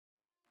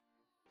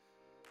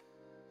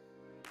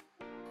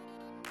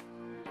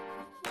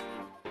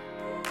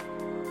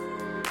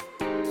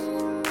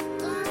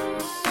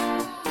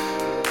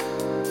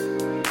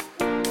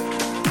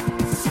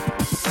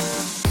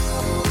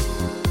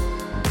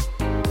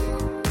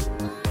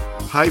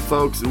Hi,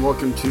 folks, and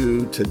welcome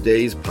to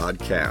today's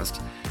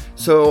podcast.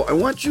 So I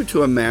want you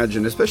to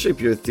imagine, especially if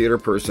you're a theater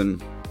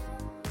person,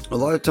 a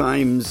lot of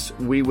times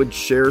we would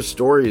share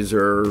stories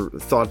or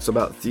thoughts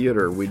about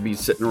theater. We'd be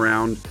sitting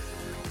around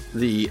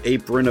the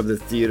apron of the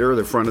theater,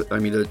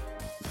 the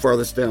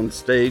farthest down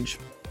stage,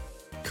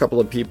 a couple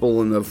of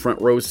people in the front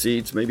row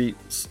seats, maybe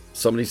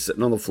somebody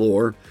sitting on the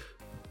floor,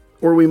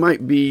 or we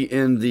might be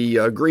in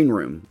the green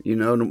room. You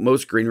know,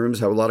 most green rooms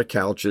have a lot of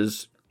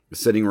couches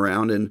sitting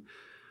around, and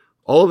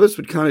all of us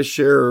would kind of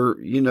share,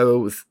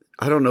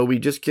 we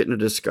just get into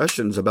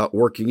discussions about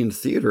working in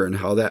theater and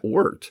how that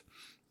worked.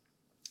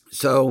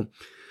 So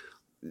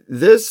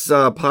this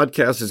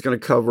podcast is going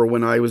to cover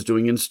when I was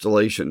doing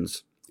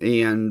installations,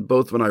 and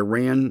both when I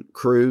ran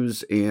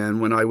crews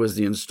and when I was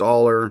the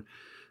installer,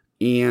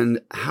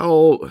 and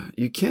how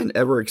you can't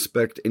ever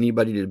expect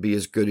anybody to be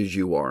as good as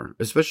you are,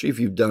 especially if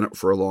you've done it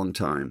for a long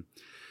time.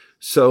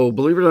 So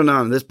believe it or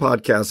not, in this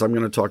podcast, I'm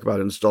going to talk about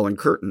installing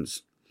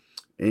curtains.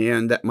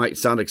 And that might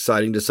sound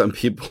exciting to some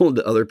people,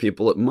 to other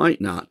people it might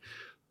not.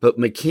 But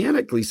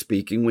mechanically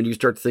speaking, when you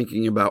start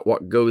thinking about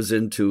what goes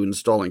into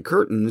installing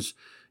curtains,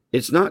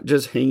 it's not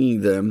just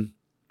hanging them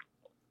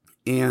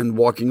and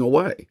walking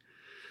away.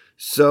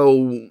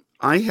 So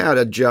I had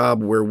a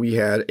job where we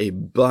had a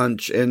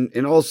bunch, and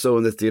also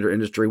in the theater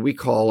industry, we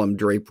call them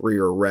drapery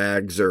or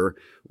rags, or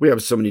we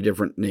have so many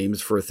different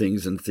names for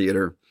things in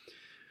theater.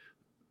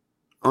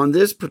 On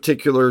this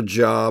particular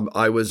job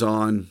I was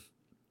on,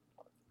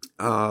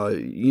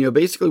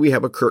 basically we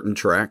have a curtain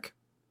track,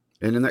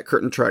 and in that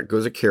curtain track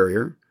goes a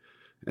carrier,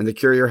 and the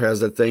carrier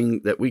has a thing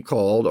that I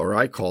called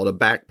a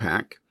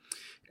backpack.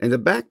 And the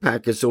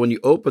backpack is so when you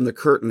open the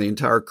curtain, the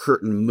entire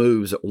curtain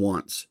moves at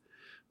once.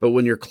 But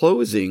when you're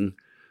closing,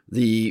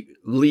 the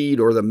lead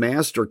or the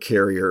master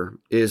carrier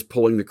is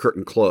pulling the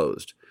curtain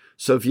closed.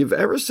 So if you've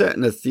ever sat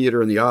in a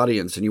theater in the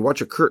audience and you watch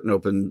a curtain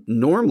open,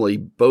 normally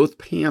both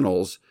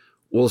panels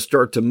will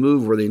start to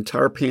move where the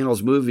entire panel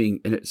is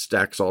moving and it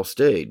stacks off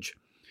stage.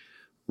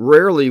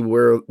 Rarely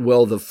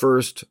will the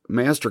first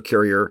master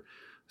carrier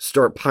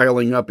start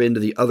piling up into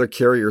the other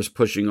carriers,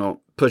 pushing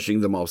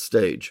them off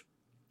stage.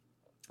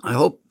 I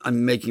hope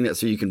I'm making that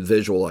so you can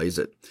visualize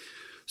it.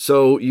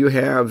 So you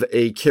have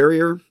a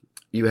carrier,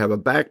 you have a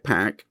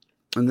backpack,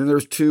 and then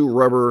there's two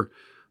rubber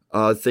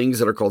things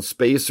that are called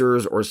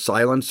spacers or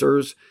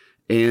silencers,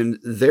 and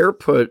they're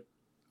put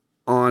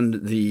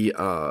on the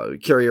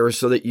carrier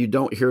so that you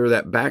don't hear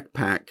that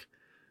backpack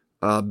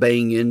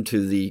bang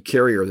into the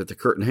carrier that the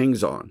curtain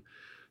hangs on.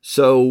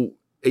 So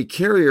a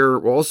carrier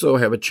will also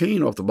have a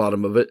chain off the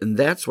bottom of it, and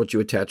that's what you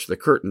attach the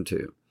curtain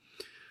to.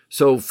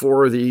 So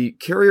for the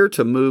carrier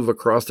to move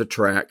across the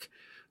track,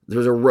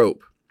 there's a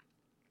rope,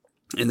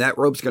 and that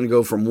rope's going to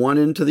go from one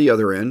end to the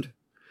other end,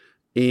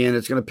 and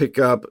it's going to pick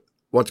up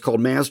what's called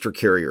master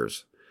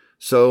carriers.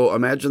 So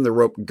imagine the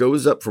rope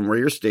goes up from where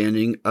you're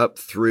standing up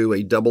through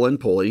a double end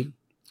pulley.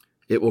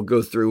 It will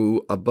go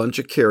through a bunch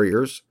of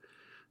carriers.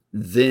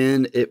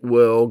 Then it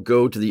will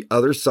go to the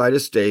other side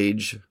of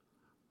stage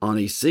on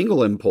a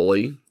single end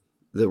pulley.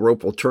 The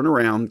rope will turn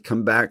around,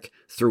 come back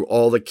through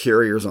all the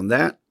carriers on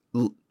that,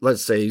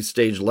 let's say,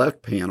 stage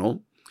left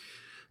panel,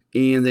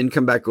 and then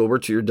come back over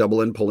to your double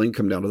end pulley and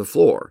come down to the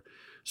floor.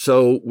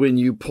 So when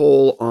you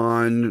pull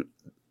on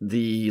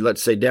the,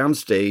 let's say,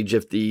 downstage,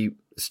 if the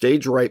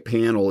stage right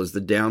panel is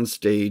the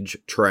downstage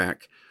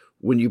track,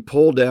 when you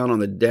pull down on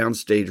the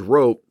downstage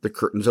rope, the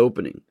curtain's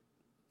opening.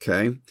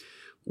 Okay?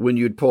 When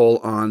you'd pull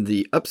on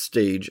the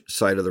upstage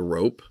side of the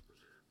rope,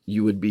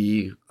 you would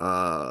be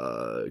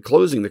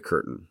closing the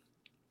curtain.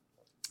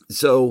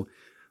 So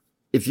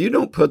if you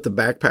don't put the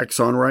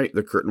backpacks on right,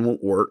 the curtain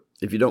won't work.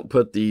 If you don't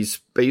put these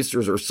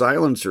spacers or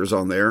silencers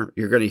on there,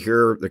 you're going to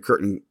hear the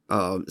curtain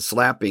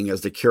slapping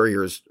as the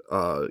carriers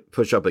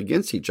push up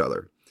against each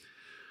other.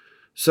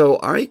 So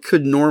I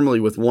could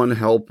normally, with one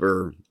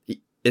helper,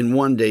 in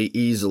one day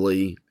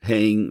easily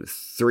hang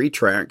 3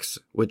 tracks,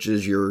 which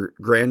is your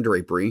grand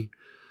drapery,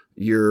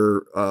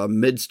 your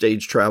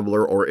mid-stage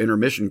traveler or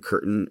intermission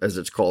curtain, as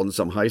it's called in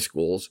some high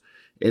schools,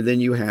 and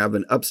then you have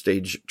an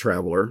upstage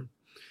traveler,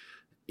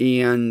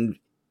 and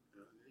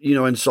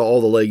install all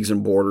the legs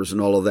and borders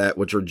and all of that,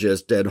 which are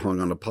just dead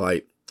hung on a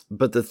pipe.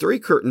 But the 3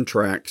 curtain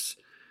tracks,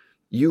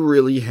 you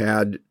really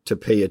had to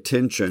pay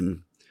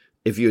attention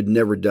if you had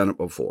never done it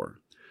before.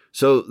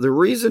 So the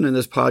reason in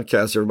this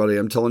podcast, everybody,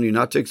 I'm telling you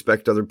not to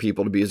expect other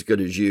people to be as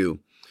good as you,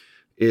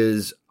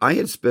 is I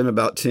had spent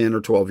about 10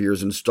 or 12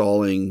 years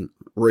installing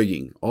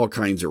rigging, all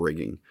kinds of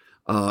rigging,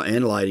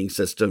 and lighting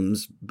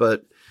systems.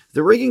 But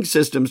the rigging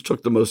systems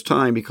took the most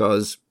time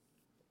because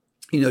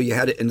you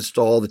had to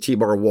install the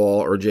T-bar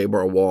wall or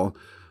J-bar wall,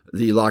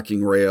 the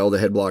locking rail, the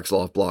head blocks,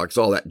 loft blocks,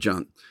 all that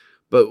junk.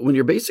 But when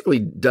you're basically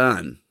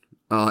done,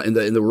 and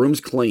the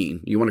room's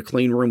clean, you want a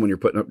clean room when you're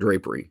putting up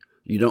drapery.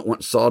 You don't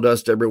want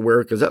sawdust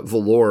everywhere, because that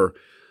velour,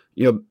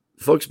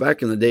 folks,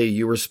 back in the day,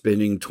 you were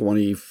spending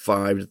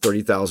 $25,000 to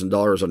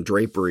 $30,000 on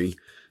drapery,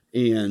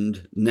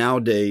 and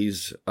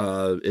nowadays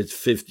it's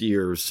 $50,000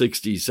 or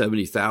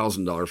 $60,000,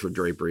 $70,000 for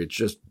drapery. It's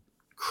just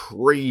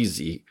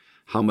crazy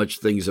how much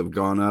things have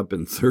gone up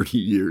in 30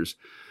 years.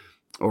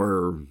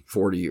 or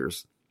 40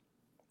 years,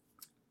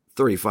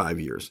 35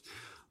 years.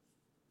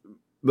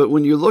 But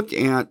when you look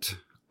at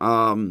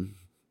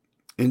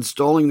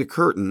installing the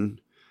curtain,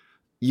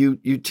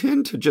 you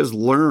tend to just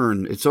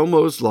learn. It's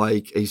almost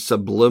like a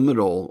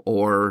subliminal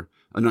or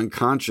an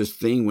unconscious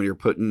thing when you're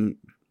putting,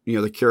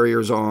 the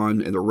carriers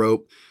on and the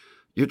rope.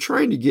 You're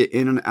trying to get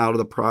in and out of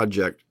the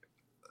project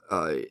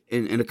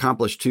and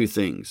accomplish two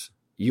things.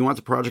 You want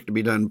the project to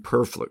be done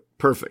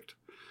perfect.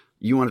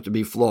 You want it to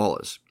be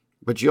flawless.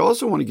 But you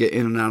also want to get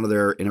in and out of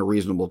there in a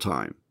reasonable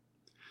time.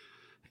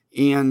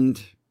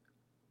 And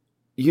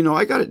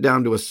I got it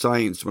down to a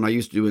science when I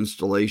used to do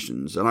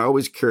installations, and I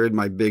always carried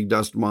my big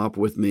dust mop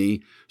with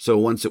me. So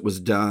once it was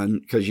done,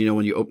 because,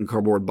 when you open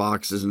cardboard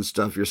boxes and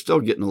stuff, you're still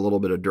getting a little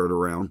bit of dirt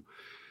around.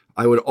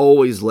 I would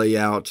always lay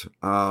out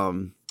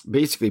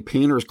basically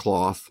painter's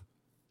cloth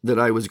that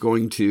I was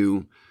going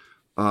to,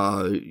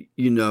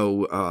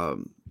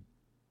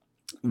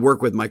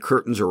 work with my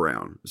curtains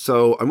around.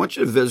 So I want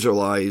you to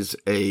visualize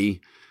a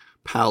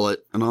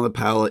pallet, and on the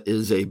pallet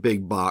is a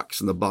big box,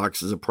 and the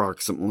box is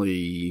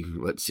approximately,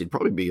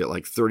 probably be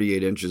like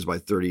 38 inches by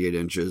 38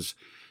 inches.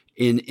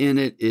 And in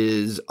it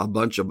is a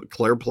bunch of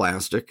clear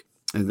plastic,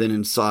 and then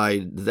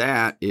inside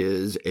that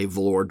is a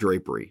velour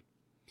drapery.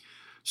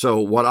 So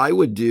what I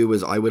would do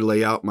is I would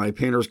lay out my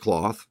painter's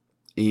cloth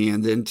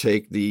and then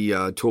take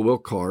the tool wheel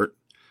cart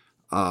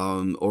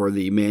or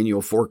the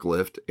manual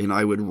forklift, and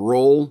I would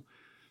roll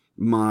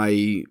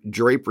my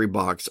drapery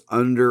box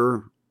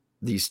under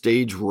the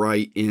stage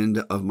right end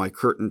of my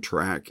curtain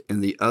track,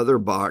 and the other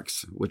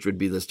box, which would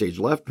be the stage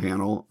left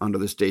panel, under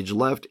the stage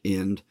left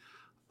end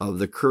of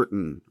the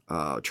curtain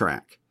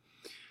track.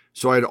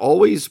 So I'd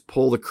always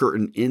pull the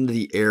curtain into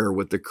the air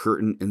with the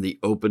curtain in the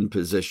open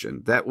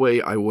position. That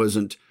way I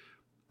wasn't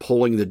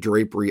pulling the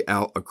drapery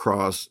out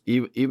across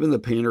even the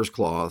painter's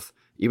cloth,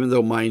 even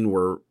though mine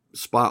were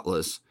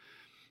spotless.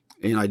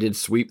 And I did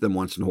sweep them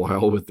once in a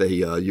while with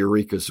a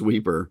Eureka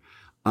sweeper.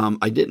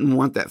 I didn't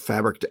want that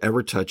fabric to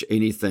ever touch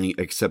anything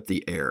except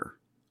the air.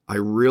 I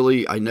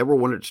never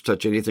wanted to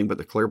touch anything but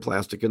the clear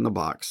plastic in the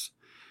box.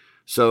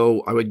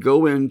 So I would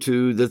go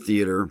into the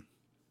theater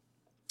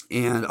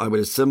and I would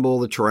assemble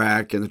the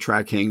track and the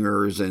track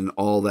hangers and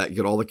all that,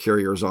 get all the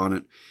carriers on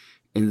it.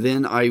 And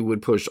then I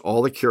would push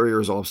all the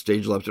carriers off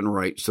stage left and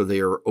right so they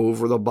are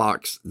over the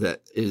box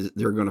that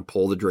they're going to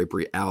pull the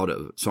drapery out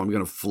of. So I'm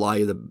going to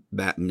fly the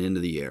batten into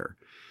the air.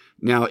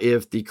 Now,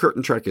 if the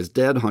curtain track is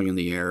dead hung in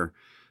the air,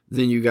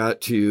 then you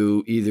got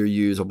to either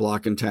use a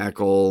block and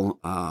tackle,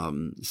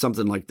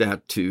 something like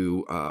that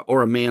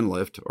or a man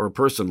lift or a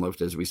person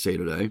lift, as we say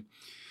today,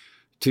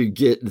 to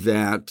get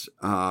that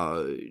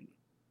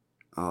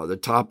the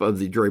top of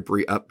the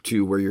drapery up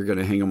to where you're going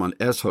to hang them on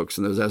S-hooks,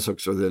 and those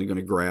S-hooks are then going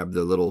to grab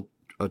the little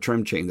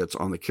trim chain that's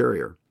on the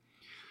carrier.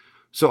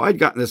 So I'd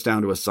gotten this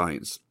down to a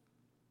science,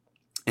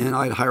 and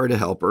I'd hired a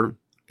helper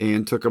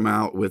and took them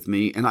out with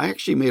me, and I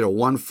actually made a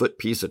 1-foot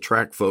piece of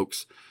track,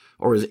 folks,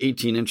 or is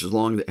 18 inches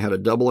long, that had a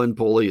double end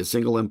pulley, a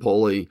single end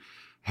pulley,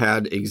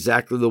 had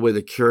exactly the way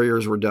the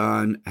carriers were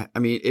done. I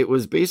mean, it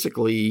was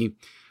basically,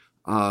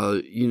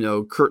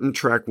 curtain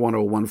track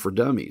 101 for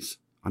dummies.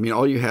 I mean,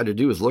 all you had to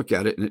do was look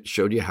at it and it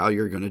showed you how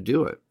you're going to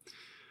do it.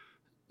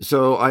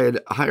 So I had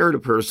hired a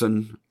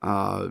person.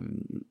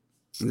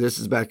 This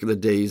is back in the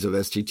days of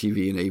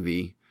STTV and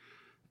AV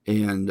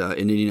and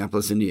in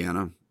Indianapolis,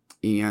 Indiana.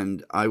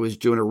 And I was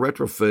doing a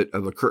retrofit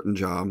of a curtain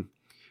job,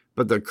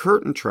 but the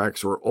curtain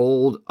tracks were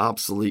old,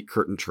 obsolete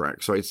curtain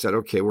tracks. So I said,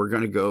 okay, we're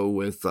going to go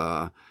with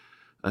an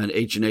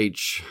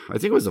H&H. I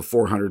think it was a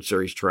 400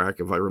 series track,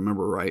 if I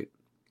remember right.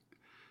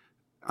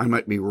 I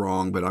might be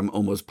wrong, but I'm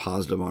almost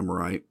positive I'm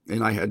right.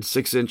 And I had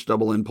 6-inch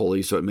double end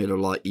pulleys, so it made it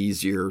a lot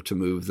easier to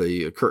move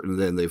the curtain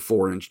than the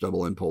 4-inch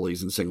double end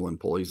pulleys and single end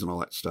pulleys and all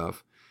that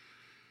stuff.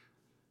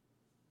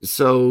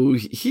 So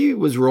he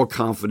was real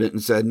confident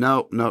and said,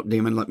 no,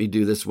 Damon, let me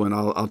do this one.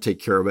 I'll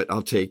take care of it.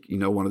 I'll take,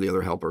 one of the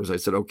other helpers. I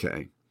said,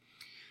 okay.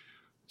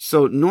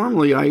 So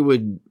normally I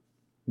would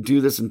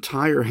do this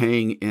entire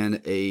hang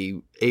in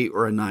a 8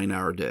 or a 9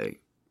 hour day.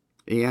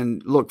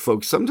 And look,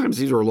 folks, sometimes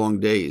these are long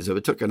days. If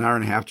it took an hour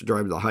and a half to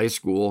drive to the high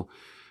school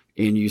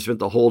and you spent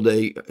the whole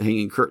day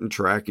hanging curtain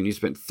track and you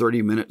spent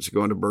 30 minutes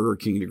going to Burger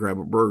King to grab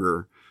a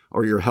burger,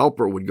 or your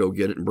helper would go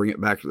get it and bring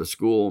it back to the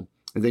school,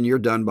 and then you're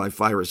done by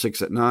 5 or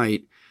 6 at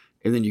night,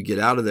 and then you get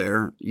out of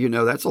there,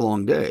 that's a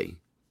long day.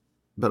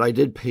 But I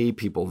did pay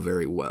people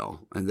very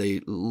well, and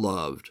they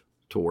loved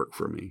to work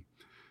for me.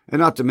 And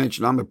not to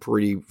mention, I'm a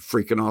pretty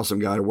freaking awesome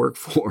guy to work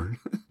for.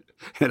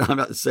 And I'm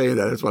not saying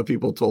that. That's what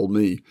people told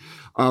me.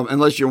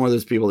 Unless you're one of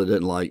those people that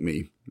didn't like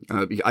me.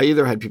 I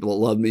either had people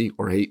that loved me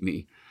or hate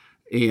me.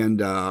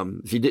 And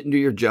if you didn't do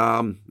your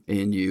job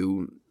and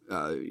you,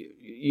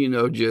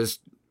 just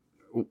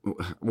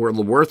were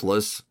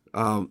worthless,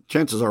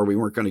 chances are we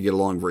weren't going to get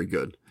along very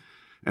good.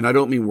 And I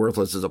don't mean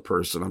worthless as a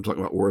person. I'm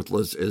talking about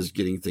worthless as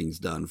getting things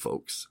done,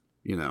 folks.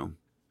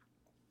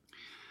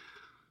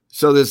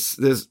 So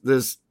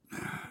this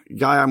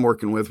guy I'm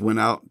working with went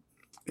out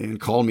and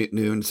called me at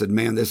noon and said,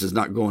 man, this is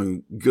not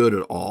going good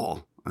at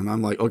all. And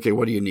I'm like, okay,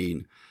 what do you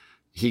need?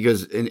 he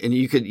goes, and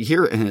you could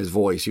hear it in his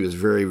voice. He was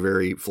very,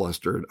 very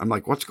flustered. I'm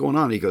like, what's going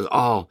on? He goes,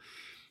 oh,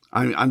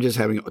 I'm just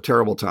having a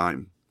terrible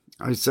time.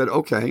 I said,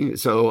 okay.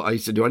 So I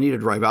said, do I need to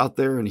drive out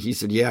there? And he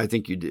said, yeah, I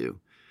think you do.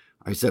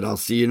 I said, I'll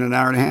see you in an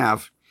hour and a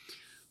half.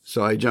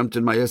 So I jumped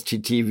in my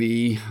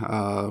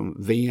STTV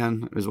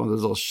van. It was one of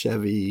those little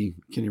Chevy.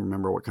 Can't even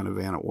remember what kind of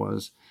van it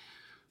was.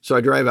 So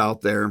I drive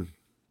out there,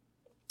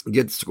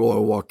 get to school, I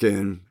walk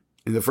in,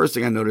 and the first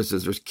thing I notice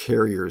is there's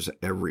carriers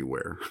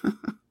everywhere.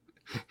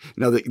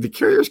 Now, the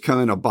carriers come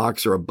in a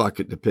box or a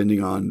bucket,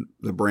 depending on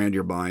the brand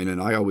you're buying.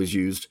 And I always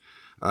used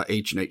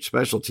H&H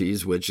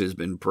Specialties, which has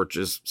been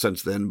purchased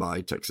since then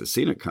by Texas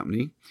Scenic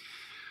Company.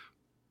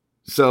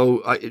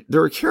 So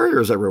there are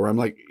carriers everywhere. I'm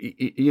like,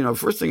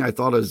 first thing I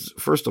thought is,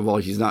 first of all,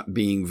 he's not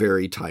being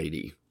very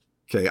tidy.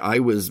 Okay, I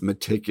was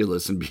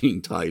meticulous in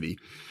being tidy.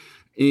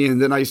 And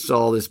then I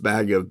saw this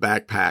bag of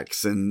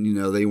backpacks and,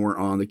 they weren't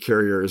on the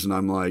carriers. And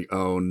I'm like,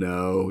 oh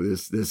no,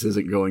 this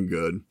isn't going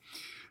good.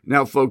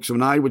 Now, folks,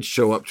 when I would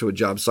show up to a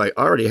job site,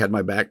 I already had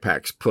my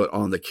backpacks put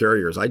on the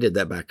carriers. I did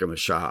that back in the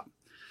shop.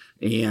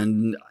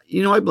 And,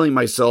 I blame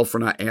myself for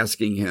not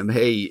asking him,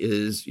 hey,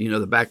 is,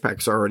 the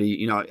backpack's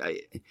already,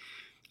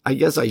 I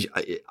guess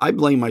I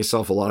blame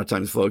myself a lot of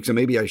times, folks, and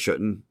maybe I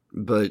shouldn't,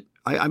 but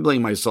I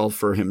blame myself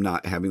for him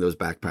not having those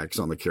backpacks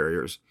on the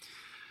carriers.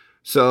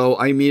 So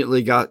I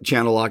immediately got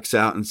channel locks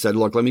out and said,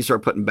 look, let me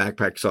start putting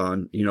backpacks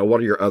on. What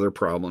are your other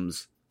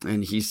problems?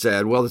 And he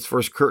said, well, this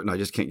first curtain, I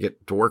just can't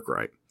get to work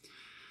right.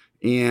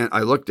 And I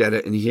looked at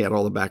it and he had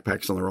all the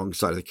backpacks on the wrong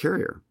side of the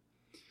carrier.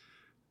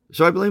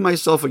 So I blame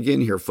myself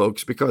again here,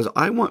 folks, because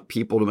I want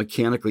people to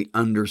mechanically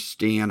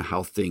understand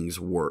how things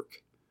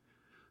work.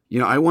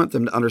 I want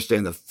them to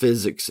understand the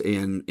physics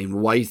and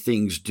why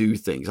things do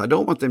things. I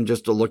don't want them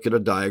just to look at a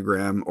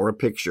diagram or a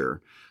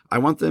picture. I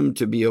want them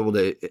to be able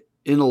to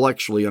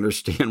intellectually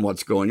understand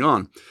what's going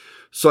on.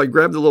 So I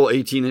grabbed the little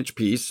 18-inch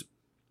piece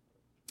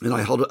and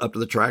I held it up to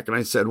the track and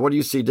I said, what do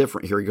you see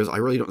different here? He goes, I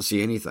really don't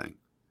see anything.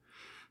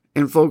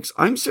 And folks,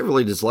 I'm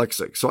severely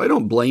dyslexic, so I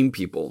don't blame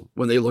people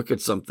when they look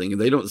at something and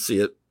they don't see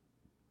it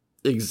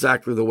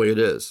exactly the way it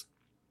is.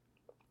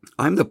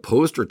 I'm the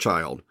poster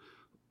child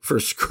for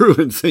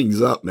screwing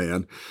things up,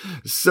 man.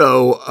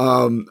 So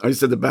I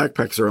said, the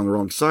backpacks are on the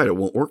wrong side. It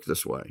won't work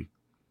this way.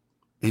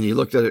 And he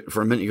looked at it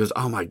for a minute. He goes,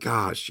 oh my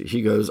gosh.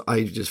 He goes,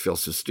 I just feel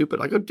so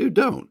stupid. I go, dude,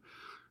 don't.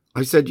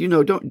 I said,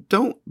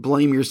 don't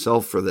blame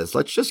yourself for this.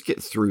 Let's just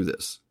get through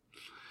this.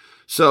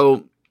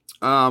 So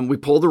we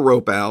pulled the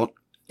rope out.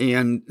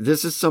 And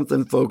this is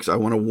something, folks, I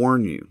want to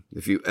warn you.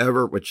 If you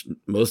ever, which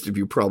most of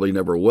you probably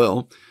never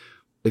will,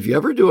 if you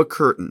ever do a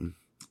curtain,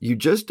 you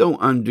just don't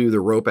undo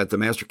the rope at the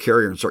master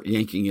carrier and start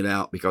yanking it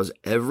out, because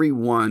every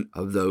one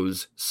of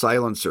those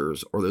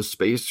silencers or those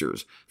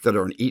spacers that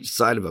are on each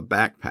side of a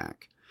backpack.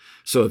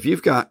 So if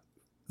you've got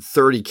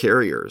 30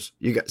 carriers,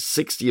 you got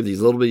 60 of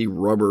these little bitty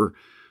rubber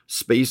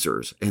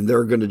spacers, and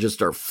they're going to just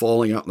start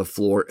falling out on the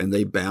floor, and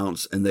they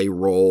bounce and they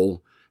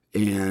roll,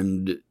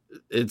 and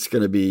they're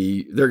going to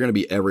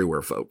be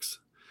everywhere, folks.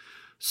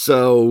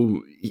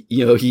 So,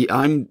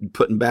 I'm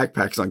putting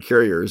backpacks on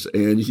carriers,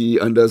 and he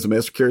undoes the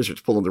master carrier,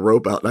 starts pulling the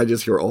rope out, and I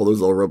just hear all those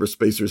little rubber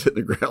spacers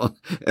hitting the ground,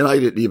 and I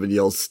didn't even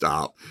yell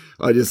stop.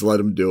 I just let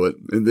him do it.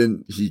 And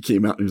then he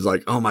came out and he was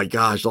like, oh my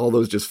gosh, all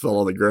those just fell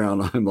on the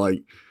ground. I'm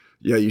like,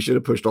 yeah, you should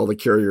have pushed all the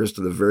carriers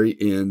to the very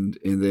end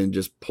and then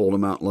just pulled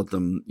them out and let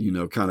them,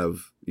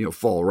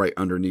 fall right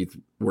underneath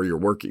where you're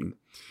working.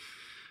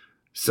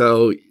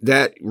 So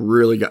that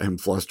really got him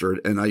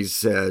flustered. And I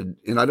said,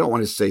 and I don't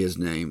want to say his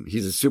name,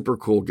 he's a super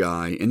cool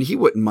guy, and he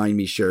wouldn't mind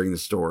me sharing the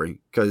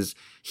story because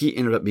he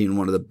ended up being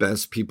one of the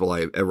best people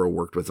I've ever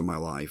worked with in my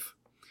life.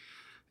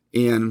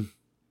 And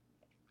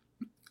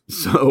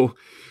so,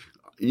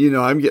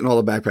 I'm getting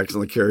all the backpacks on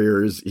the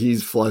carriers.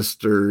 He's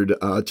flustered.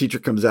 Teacher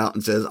comes out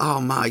and says,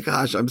 oh my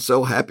gosh, I'm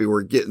so happy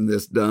we're getting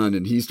this done.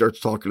 And he starts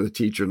talking to the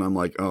teacher. And I'm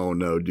like, oh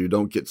no, dude,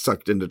 don't get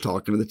sucked into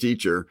talking to the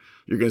teacher.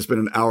 You're going to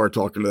spend an hour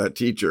talking to that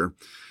teacher.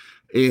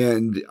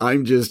 And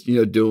I'm just,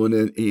 doing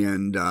it.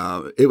 And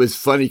it was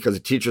funny because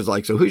the teacher's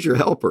like, so who's your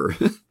helper?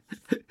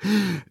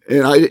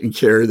 And I didn't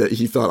care that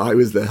he thought I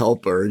was the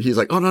helper. And he's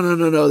like, oh,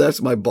 no,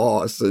 that's my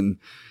boss. And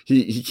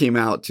he came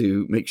out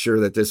to make sure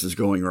that this is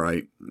going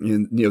right.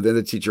 And, then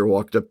the teacher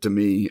walked up to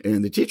me,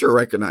 and the teacher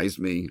recognized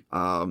me.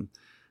 And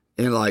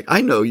like, I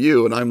know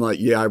you. And I'm like,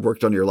 yeah, I've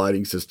worked on your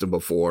lighting system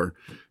before.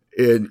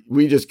 And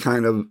we just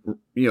kind of,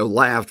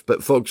 laughed.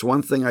 But folks,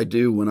 one thing I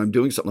do when I'm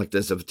doing something like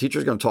this, if a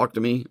teacher's going to talk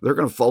to me, they're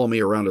going to follow me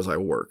around as I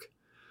work.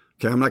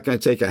 Okay. I'm not going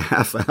to take a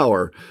half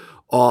hour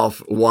off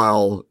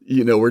while,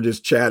 we're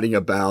just chatting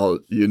about,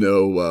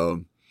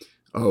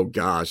 oh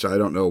gosh, I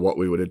don't know what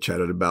we would have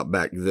chatted about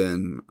back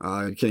then.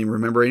 I can't even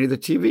remember any of the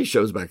TV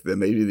shows back then,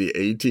 maybe the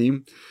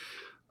A-Team.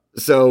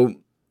 So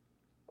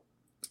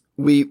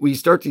we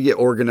start to get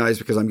organized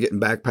because I'm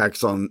getting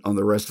backpacks on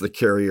the rest of the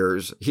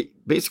carriers.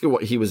 Basically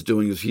what he was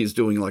doing is he's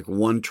doing like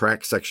one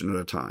track section at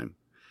a time.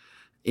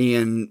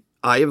 And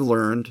I have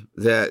learned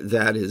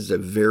that is a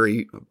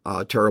very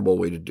terrible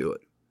way to do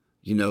it.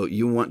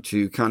 You want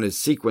to kind of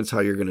sequence how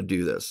you're going to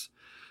do this.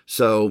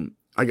 So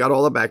I got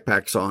all the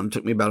backpacks on. It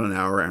took me about an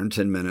hour and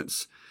 10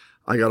 minutes.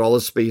 I got all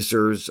the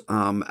spacers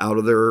out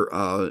of their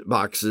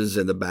boxes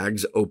and the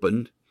bags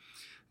opened.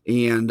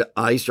 And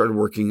I started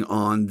working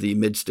on the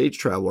mid-stage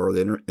traveler, or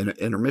the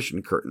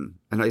intermission curtain.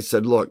 And I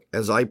said, look,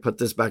 as I put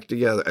this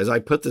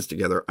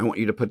together, I want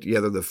you to put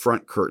together the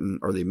front curtain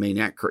or the main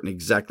act curtain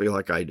exactly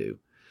like I do.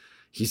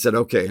 He said,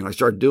 okay. And I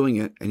started doing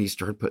it, and he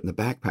started putting the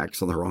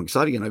backpacks on the wrong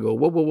side again. I go,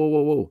 whoa, whoa, whoa,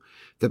 whoa, whoa.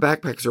 The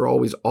backpacks are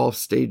always off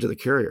stage of the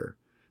carrier.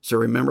 So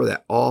remember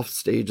that, off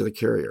stage of the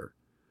carrier.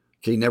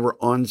 Okay, never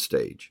on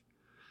stage.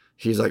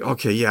 He's like,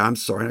 okay, yeah, I'm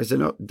sorry. And I said,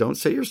 no, don't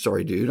say you're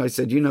sorry, dude. I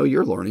said,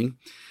 you're learning.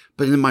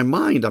 But in my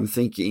mind, I'm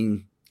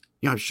thinking,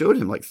 I've showed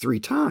him like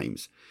 3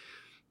 times.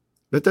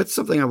 But that's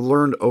something I've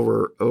learned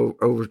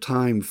over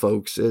time,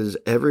 folks, is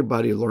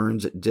everybody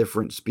learns at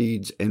different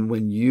speeds. And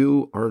when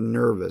you are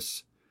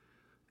nervous,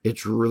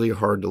 it's really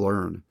hard to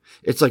learn.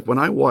 It's like when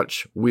I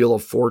watch Wheel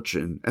of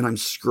Fortune and I'm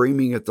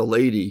screaming at the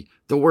lady,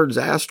 the words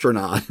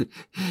astronaut.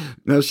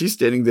 Now she's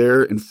standing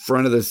there in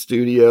front of the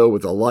studio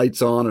with the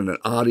lights on and an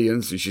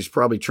audience, and she's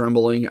probably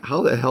trembling.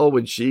 How the hell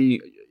would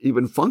she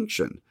even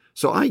function?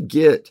 So I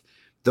get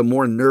the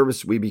more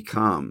nervous we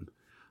become,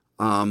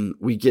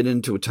 we get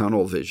into a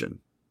tunnel vision.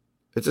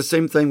 It's the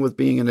same thing with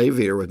being an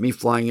aviator, with me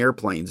flying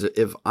airplanes.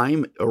 If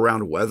I'm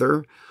around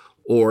weather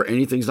or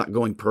anything's not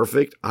going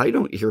perfect, I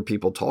don't hear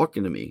people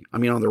talking to me. I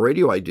mean, on the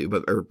radio I do,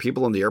 but are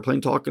people on the airplane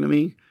talking to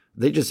me?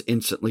 They just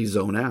instantly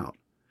zone out.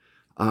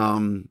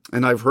 And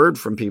I've heard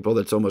from people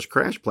that's almost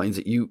crash planes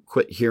that you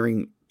quit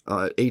hearing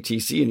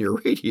ATC in your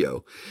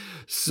radio.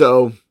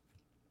 So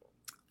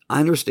I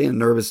understand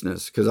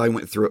nervousness because I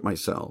went through it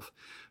myself.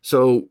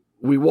 So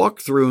we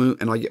walk through,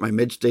 and I get my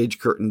mid-stage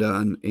curtain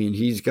done, and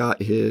he's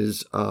got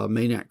his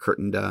main act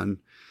curtain done.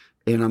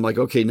 And I'm like,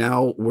 okay,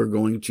 now we're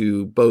going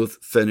to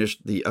both finish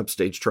the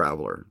upstage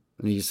traveler.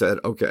 And he said,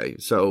 okay.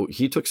 So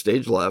he took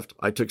stage left.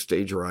 I took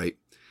stage right.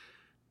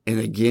 And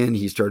again,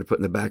 he started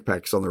putting the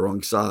backpacks on the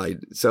wrong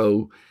side.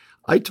 So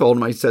I told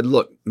him, I said,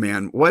 look,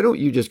 man, why don't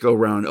you just go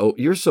around? Oh,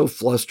 you're so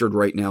flustered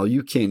right now.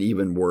 You can't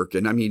even work.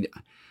 And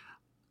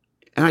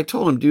I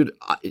told him, dude,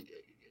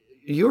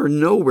 you're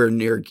nowhere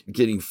near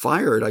getting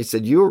fired. I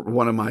said, you're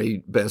one of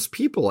my best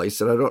people. I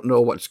said, I don't know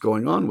what's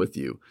going on with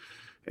you.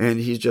 And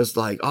he's just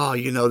like, oh,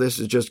 this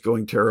is just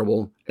going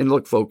terrible. And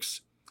look,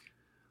 folks,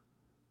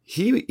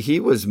 he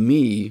was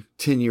me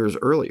 10 years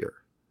earlier.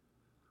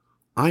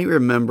 I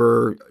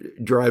remember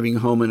driving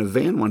home in a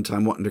van one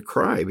time wanting to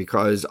cry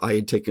because I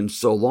had taken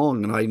so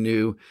long, and I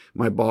knew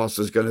my boss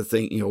was going to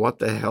think, what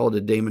the hell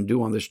did Damon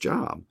do on this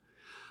job?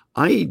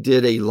 I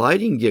did a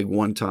lighting gig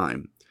one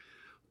time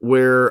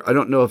where, I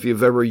don't know if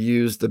you've ever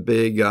used the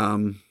big,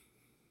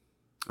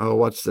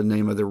 what's the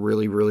name of the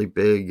really, really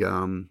big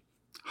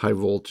high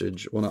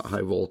voltage? Well, not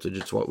high voltage.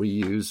 It's what we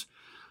use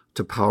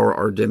to power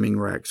our dimming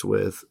racks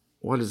with.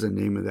 What is the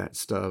name of that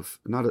stuff?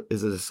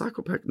 Is it a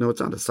Psychopex? No,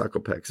 it's not a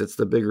Psychopex. It's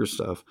the bigger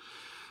stuff.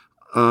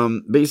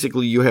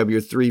 Basically, you have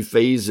your 3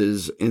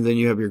 phases, and then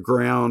you have your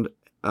ground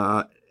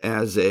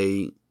as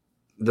the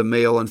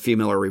male and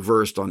female are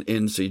reversed on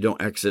ends, so you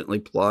don't accidentally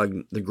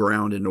plug the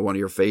ground into one of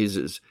your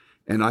phases.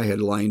 And I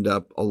had lined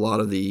up a lot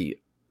of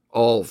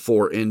all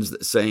 4 ends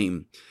the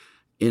same.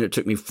 And it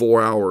took me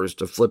 4 hours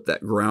to flip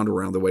that ground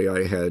around the way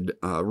I had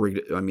hung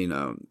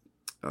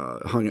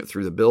it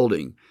through the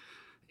building.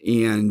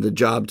 And the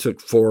job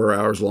took 4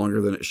 hours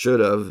longer than it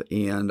should have.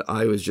 And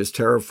I was just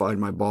terrified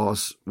my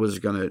boss was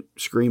going to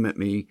scream at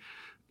me.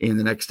 And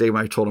the next day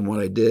when I told him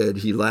what I did,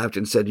 he laughed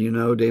and said,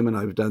 Damon,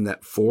 I've done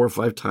that 4 or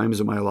 5 times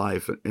in my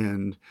life.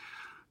 And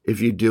if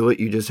you do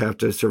it, you just have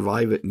to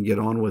survive it and get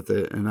on with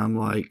it. And I'm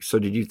like, so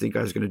did you think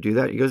I was going to do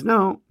that? He goes,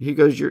 no. He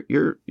goes,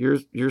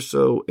 you're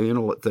so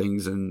anal at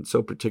things and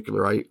so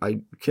particular. I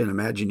can't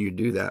imagine you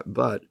do that,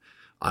 but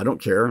I don't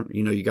care.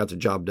 You got the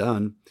job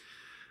done.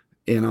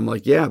 And I'm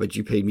like, yeah, but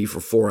you paid me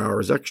for 4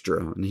 hours extra.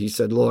 And he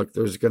said, look,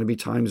 there's going to be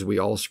times we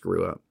all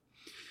screw up.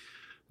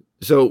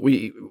 So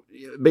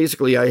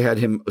I had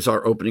him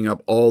start opening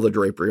up all the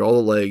drapery, all the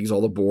legs, all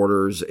the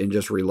borders, and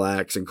just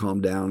relax and calm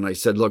down. And I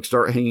said, look,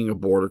 start hanging a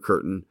border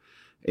curtain.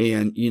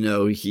 And,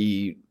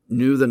 he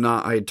knew the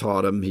knot I had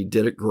taught him. He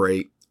did it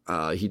great.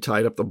 He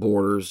tied up the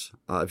borders.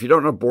 If you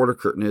don't know what a border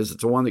curtain is,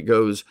 it's the one that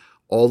goes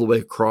all the way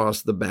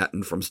across the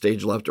batten from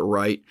stage left to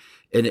right.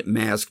 And it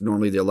masks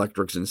normally the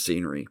electrics and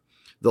scenery.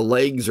 The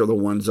legs are the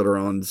ones that are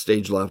on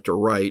stage left or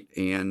right.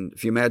 And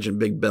if you imagine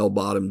big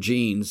bell-bottom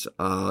jeans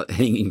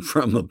hanging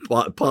from a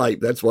pipe,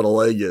 that's what a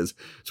leg is.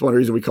 It's one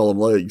reason we call them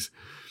legs.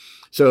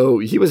 So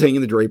he was hanging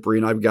the drapery,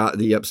 and I've got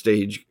the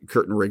upstage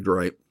curtain rigged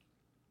right.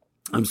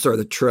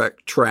 The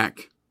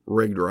track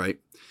rigged right.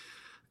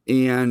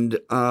 And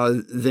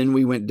then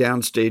we went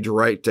downstage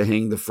right to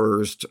hang the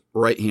first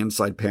right-hand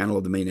side panel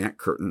of the main act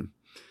curtain.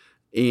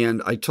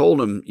 And I told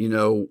him,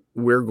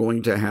 we're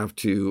going to have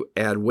to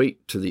add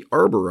weight to the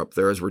arbor up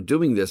there as we're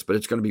doing this, but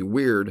it's going to be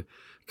weird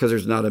because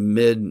there's not a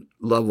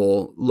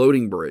mid-level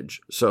loading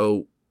bridge.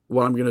 So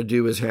what I'm going to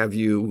do is have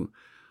you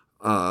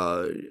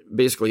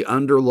basically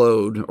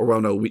underload, or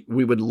well, no,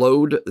 we would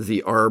load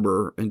the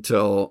arbor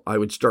until I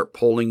would start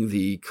pulling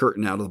the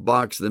curtain out of the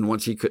box. Then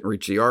once he couldn't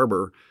reach the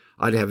arbor,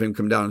 I'd have him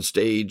come down on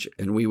stage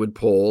and we would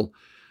pull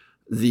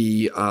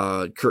the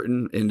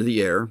curtain into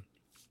the air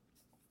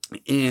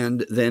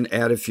and then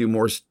add a few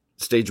more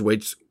stage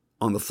weights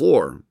on the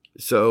floor.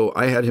 So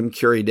I had him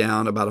carry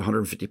down about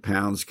 150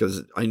 pounds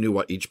because I knew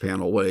what each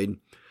panel weighed.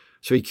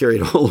 So he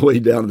carried all the way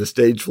down to the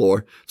stage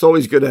floor. It's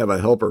always good to have a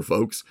helper,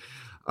 folks.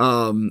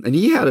 And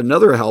he had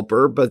another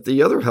helper, but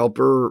the other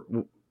helper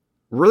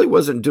really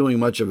wasn't doing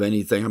much of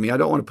anything. I mean, I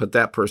don't want to put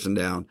that person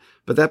down,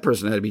 but that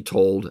person had to be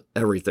told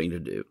everything to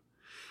do.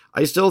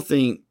 I still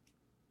think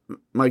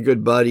my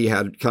good buddy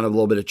had kind of a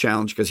little bit of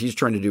challenge because he's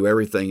trying to do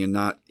everything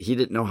and he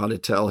didn't know how to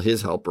tell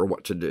his helper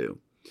what to do.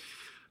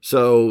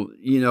 So,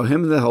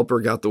 him and the helper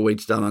got the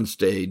weights down on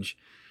stage.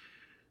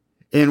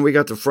 And we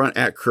got the front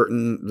act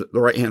curtain, the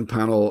right-hand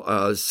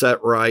panel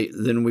set right.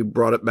 Then we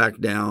brought it back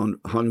down,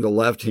 hung the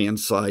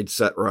left-hand side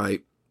set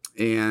right.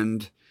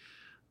 And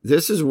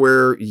this is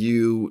where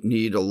you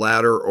need a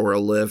ladder or a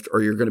lift,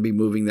 or you're going to be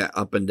moving that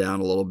up and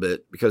down a little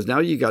bit, because now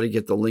you got to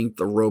get the length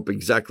of rope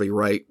exactly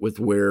right with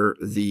where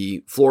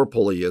the floor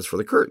pulley is for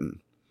the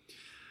curtain.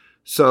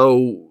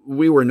 So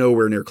we were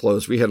nowhere near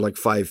close. We had like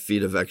 5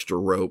 feet of extra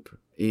rope.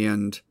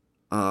 And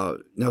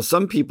now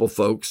some people,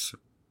 folks,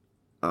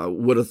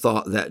 would have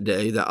thought that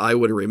day that I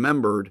would have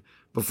remembered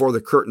before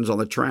the curtain's on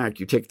the track,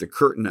 you take the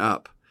curtain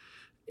up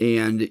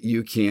and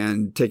you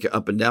can take it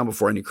up and down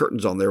before any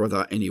curtain's on there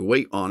without any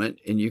weight on it,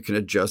 and you can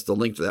adjust the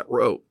length of that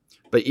rope.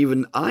 But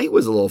even I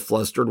was a little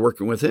flustered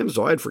working with him,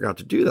 so I had forgot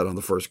to do that on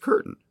the first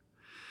curtain.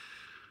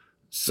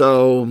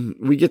 So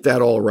we get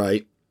that all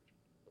right.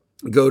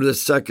 Go to the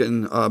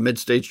second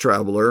mid-stage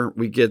traveler.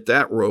 We get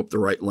that rope the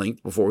right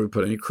length before we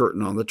put any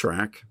curtain on the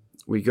track.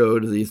 We go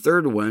to the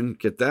third one,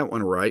 get that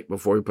one right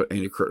before we put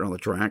any curtain on the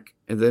track.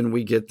 And then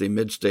we get the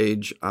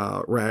mid-stage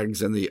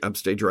rags and the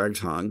upstage rags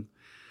hung.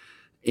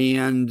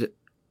 And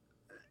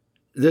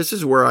this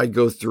is where I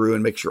go through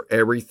and make sure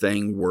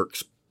everything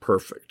works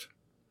perfect.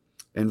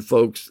 And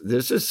folks,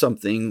 this is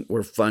something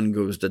where fun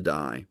goes to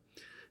die.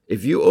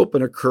 If you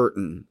open a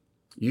curtain,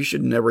 you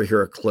should never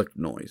hear a click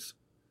noise,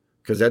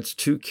 because that's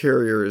 2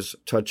 carriers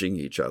touching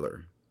each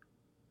other.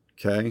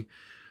 Okay?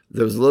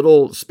 Those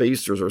little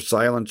spacers or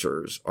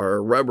silencers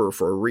are rubber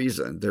for a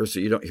reason. They're so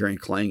you don't hear any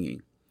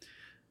clanging.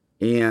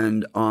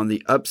 And on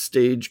the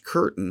upstage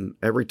curtain,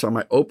 every time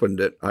I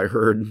opened it, I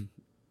heard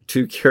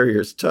 2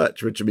 carriers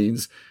touch, which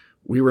means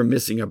we were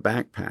missing a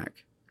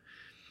backpack.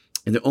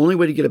 And the only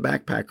way to get a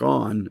backpack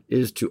on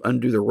is to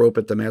undo the rope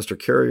at the master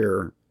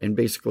carrier. And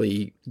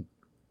basically,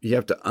 you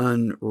have to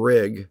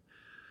unrig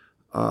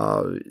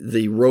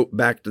the rope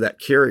back to that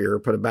carrier,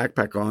 put a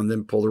backpack on,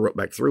 then pull the rope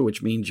back through,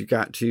 which means you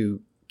got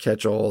to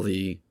catch all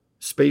the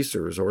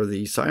spacers or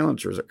the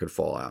silencers that could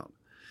fall out.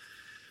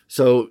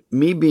 So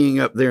me being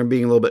up there and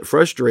being a little bit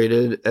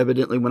frustrated,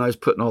 evidently when I was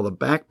putting all the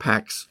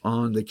backpacks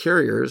on the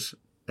carriers,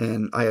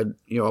 and I had,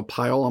 a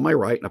pile on my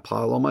right and a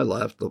pile on my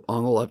left,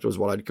 on the left was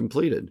what I'd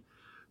completed.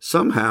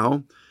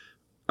 Somehow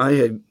I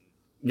had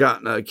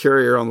gotten a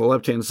carrier on the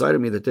left-hand side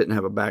of me that didn't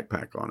have a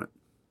backpack on it.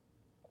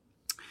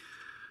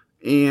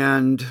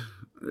 And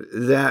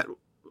that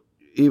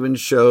even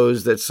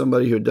shows that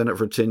somebody who had done it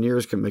for 10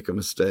 years can make a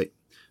mistake.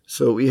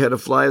 So we had to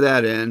fly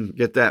that in,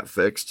 get that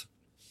fixed.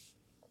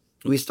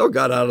 We still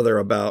got out of there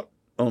about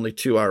only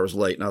 2 hours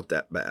late, not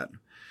that bad.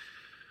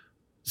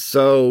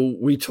 So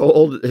we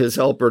told his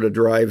helper to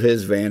drive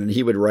his van and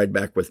he would ride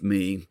back with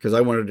me, because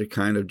I wanted to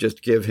kind of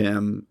just give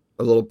him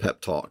a little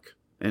pep talk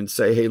and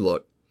say, hey,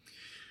 look,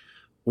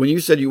 when you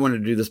said you wanted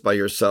to do this by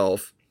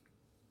yourself,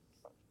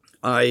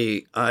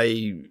 I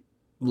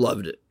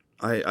loved it.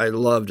 I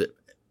loved it.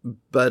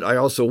 But I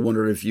also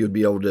wondered if you'd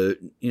be able to,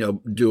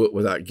 do it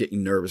without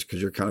getting nervous,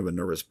 because you're kind of a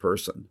nervous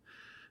person.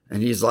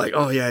 And he's like,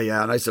 oh,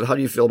 yeah. And I said, how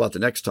do you feel about the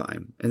next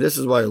time? And this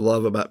is what I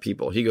love about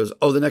people. He goes,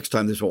 oh, the next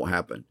time this won't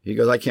happen. He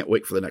goes, I can't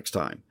wait for the next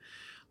time.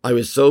 I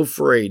was so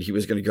afraid he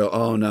was going to go,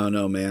 oh,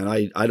 no, man,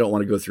 I don't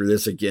want to go through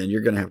this again.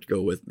 You're going to have to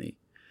go with me.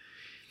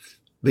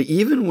 But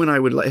even when I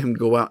would let him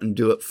go out and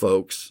do it,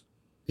 folks,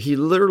 he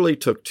literally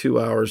took 2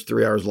 hours,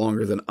 3 hours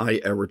longer than I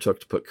ever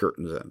took to put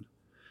curtains in.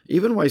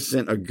 Even when I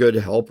sent a good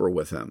helper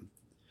with him.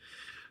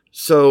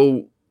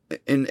 So,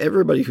 and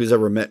everybody who's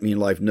ever met me in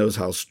life knows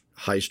how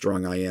high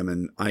strung I am.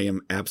 And I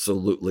am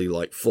absolutely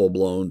like full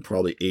blown,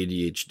 probably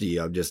ADHD.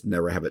 I've just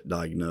never have it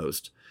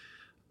diagnosed.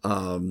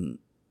 And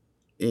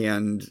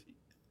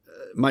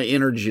my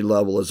energy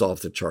level is off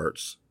the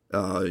charts.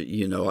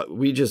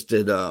 We just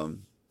did,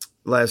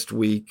 last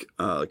week,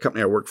 the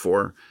company I work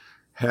for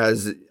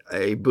has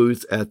a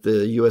booth at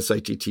the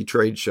USITT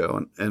trade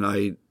show, and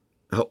I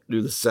helped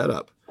do the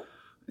setup.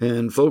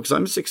 And folks,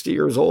 I'm 60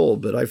 years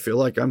old, but I feel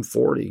like I'm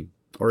 40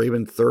 or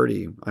even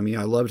 30. I mean,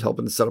 I loved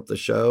helping set up the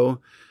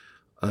show.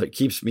 It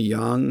keeps me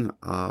young.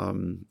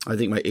 I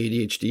think my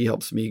ADHD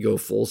helps me go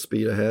full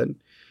speed ahead.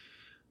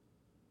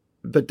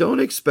 But don't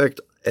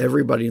expect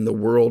everybody in the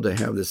world to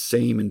have the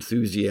same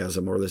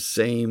enthusiasm or the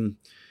same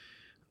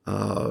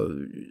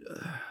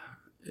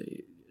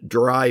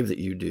drive that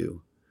you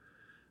do.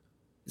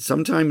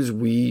 Sometimes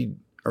we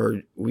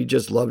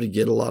just love to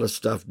get a lot of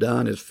stuff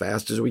done as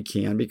fast as we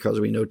can because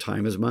we know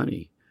time is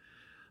money.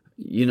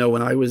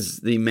 When I was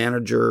the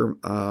manager,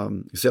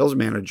 sales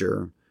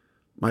manager,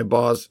 my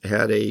boss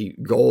had a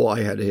goal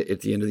I had to hit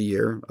at the end of the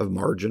year of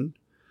margin.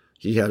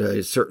 He had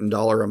a certain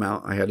dollar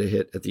amount I had to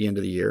hit at the end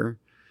of the year.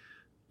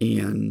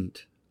 And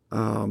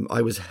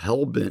I was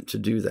hell-bent to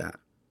do that.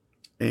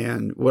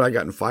 And would I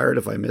gotten fired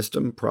if I missed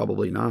him?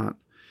 Probably not.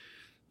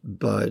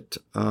 But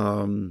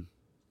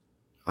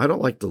I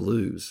don't like to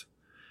lose.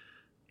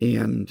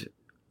 And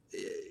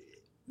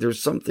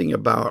there's something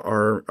about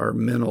our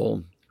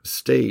mental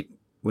state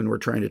when we're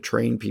trying to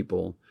train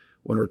people,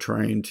 when we're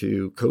trying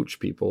to coach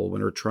people,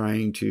 when we're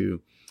trying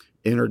to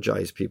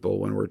energize people,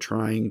 when we're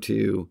trying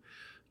to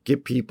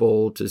get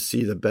people to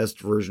see the best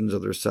versions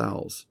of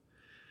themselves.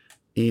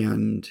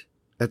 And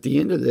at the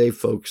end of the day,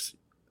 folks,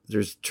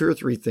 there's 2 or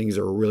 3 things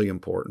that are really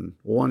important.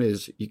 One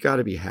is you got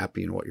to be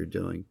happy in what you're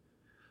doing.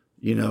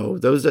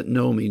 Those that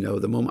know me know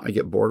the moment I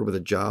get bored with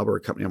a job or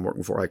a company I'm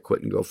working for, I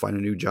quit and go find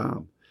a new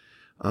job.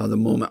 The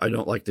moment I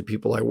don't like the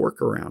people I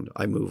work around,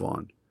 I move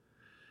on.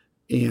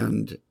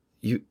 And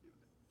the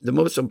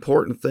most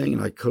important thing,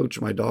 and I coach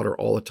my daughter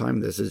all the time,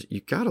 this is you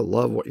got to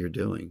love what you're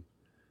doing.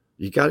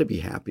 You got to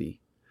be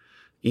happy.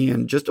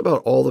 And just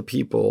about all the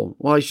people,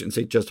 well, I shouldn't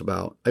say just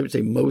about, I would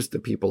say most of the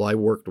people I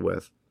worked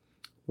with,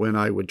 when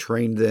I would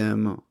train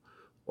them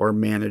or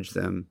manage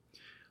them,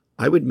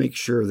 I would make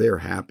sure they're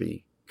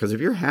happy. Because if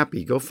you're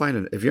happy,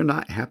 if you're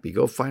not happy,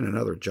 go find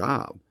another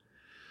job.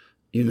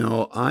 I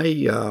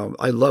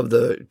love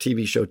the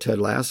TV show Ted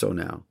Lasso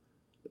now.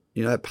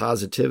 That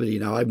positivity.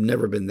 Now, I've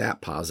never been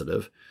that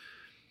positive.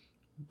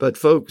 But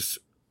folks,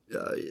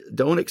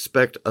 don't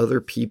expect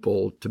other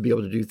people to be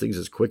able to do things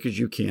as quick as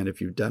you can if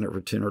you've done it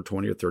for 10 or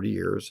 20 or 30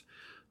 years.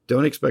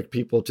 Don't expect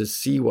people to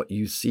see what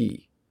you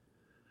see.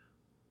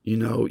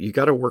 You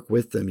got to work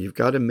with them. You've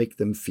got to make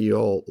them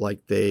feel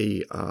like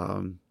they're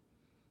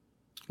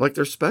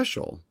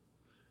special.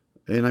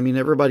 And I mean,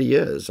 everybody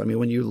is. I mean,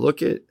 when you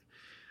look at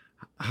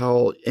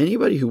how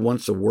anybody who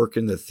wants to work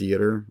in the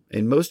theater,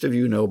 and most of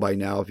you know by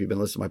now, if you've been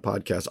listening to my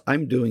podcast,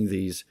 I'm doing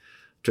these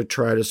to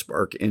try to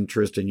spark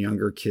interest in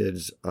younger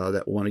kids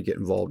that want to get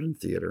involved in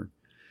theater.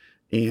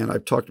 And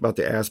I've talked about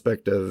the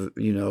aspect of,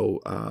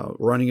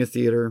 running a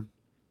theater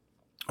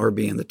or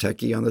being the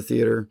techie on the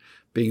theater,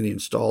 being the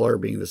installer,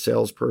 being the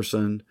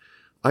salesperson.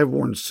 I've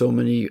worn so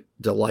many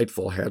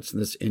delightful hats in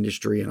this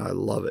industry, and I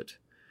love it.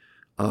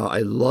 I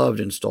loved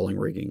installing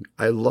rigging.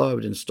 I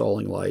loved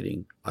installing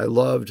lighting. I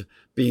loved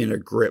being a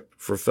grip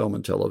for film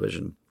and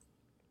television.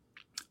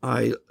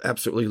 I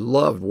absolutely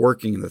loved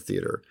working in the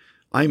theater.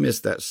 I miss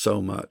that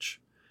so much.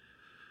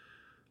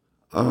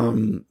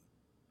 I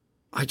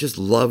just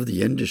love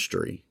the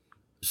industry.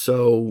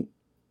 So,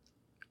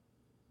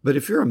 but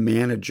if you're a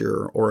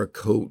manager or a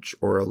coach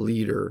or a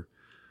leader,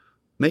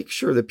 make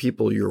sure the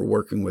people you're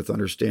working with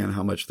understand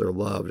how much they're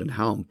loved and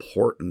how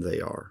important they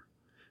are.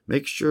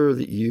 Make sure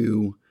that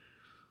you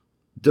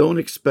don't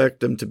expect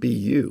them to be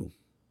you.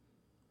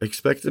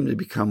 Expect them to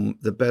become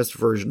the best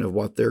version of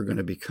what they're going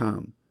to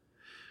become.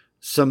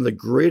 Some of the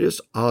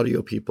greatest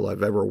audio people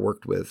I've ever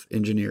worked with,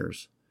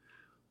 engineers,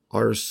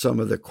 are some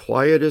of the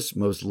quietest,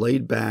 most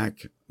laid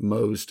back,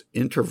 most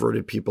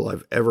introverted people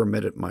I've ever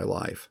met in my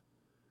life.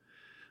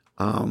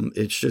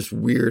 It's just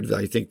weird that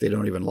I think they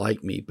don't even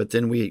like me. But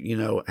then we,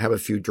 have a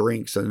few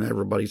drinks and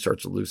everybody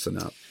starts to loosen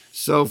up.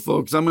 So,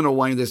 folks, I'm going to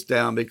wind this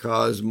down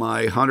because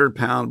my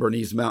 100-pound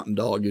Bernese Mountain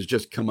Dog has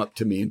just come up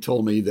to me and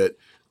told me that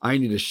I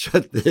need to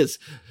shut this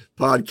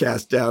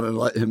podcast down and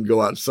let him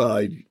go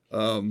outside.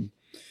 And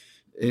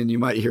you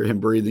might hear him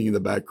breathing in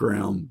the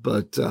background.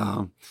 But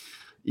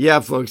yeah,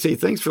 folks, hey,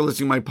 thanks for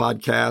listening to my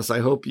podcast. I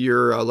hope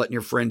you're letting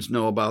your friends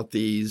know about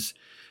these.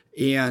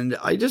 And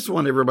I just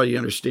want everybody to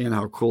understand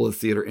how cool the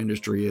theater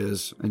industry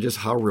is and just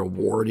how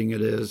rewarding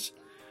it is.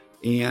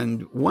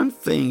 And one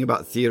thing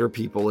about theater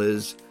people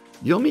is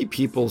you'll meet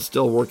people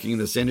still working in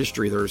this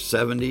industry that are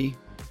 70,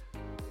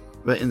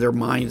 but in their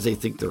minds, they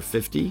think they're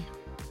 50.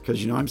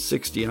 Because, I'm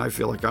 60 and I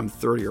feel like I'm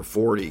 30 or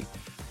 40.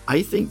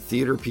 I think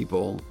theater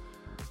people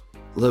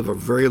live a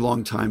very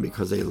long time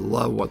because they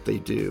love what they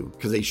do.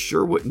 Because they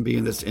sure wouldn't be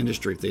in this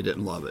industry if they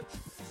didn't love it.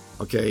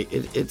 Okay,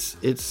 it's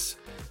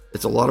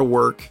a lot of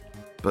work.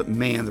 But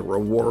man, the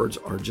rewards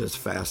are just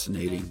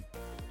fascinating.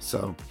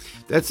 So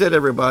that's it,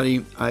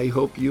 everybody. I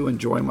hope you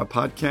enjoy my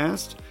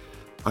podcast.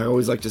 I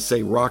always like to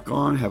say rock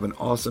on, have an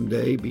awesome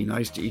day, be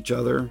nice to each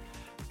other,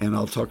 and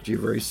I'll talk to you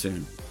very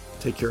soon.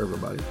 Take care,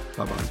 everybody.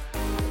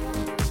 Bye-bye.